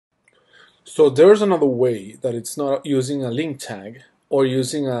So there's another way that it's not using a link tag or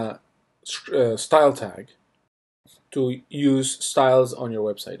using a style tag to use styles on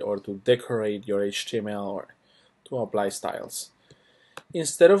your website or to decorate your HTML or to apply styles.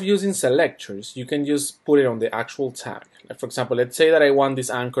 Instead of using selectors, you can just put it on the actual tag. Like for example, let's say that I want this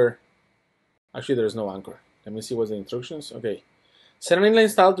anchor. Actually, there's no anchor. Let me see what's the instructions. Okay. Set an inline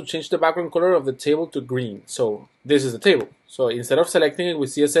style to change the background color of the table to green. So this is the table. So instead of selecting it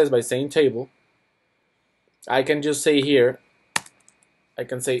with CSS by saying table, I can just say here, I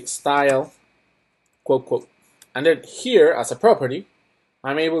can say style, quote, quote. And then here, as a property,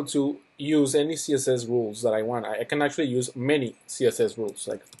 I'm able to use any CSS rules that I want. I can actually use many CSS rules,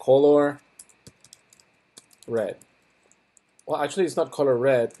 like color red. Well, actually, it's not color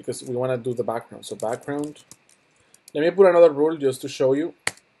red because we want to do the background. So background. Let me put another rule just to show you.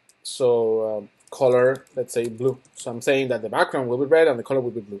 So color, let's say blue. So I'm saying that the background will be red and the color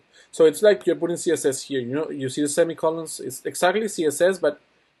will be blue. So it's like you're putting CSS here. You know, you see the semicolons. It's exactly CSS, but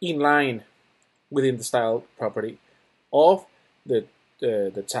inline within the style property of the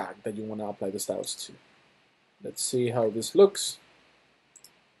tag that you want to apply the styles to. Let's see how this looks.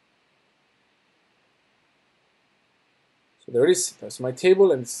 So there it is. That's my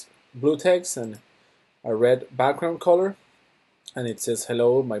table, and it's blue text and a red background color. And it says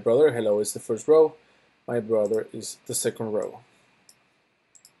hello, my brother. Hello is the first row. My brother is the second row.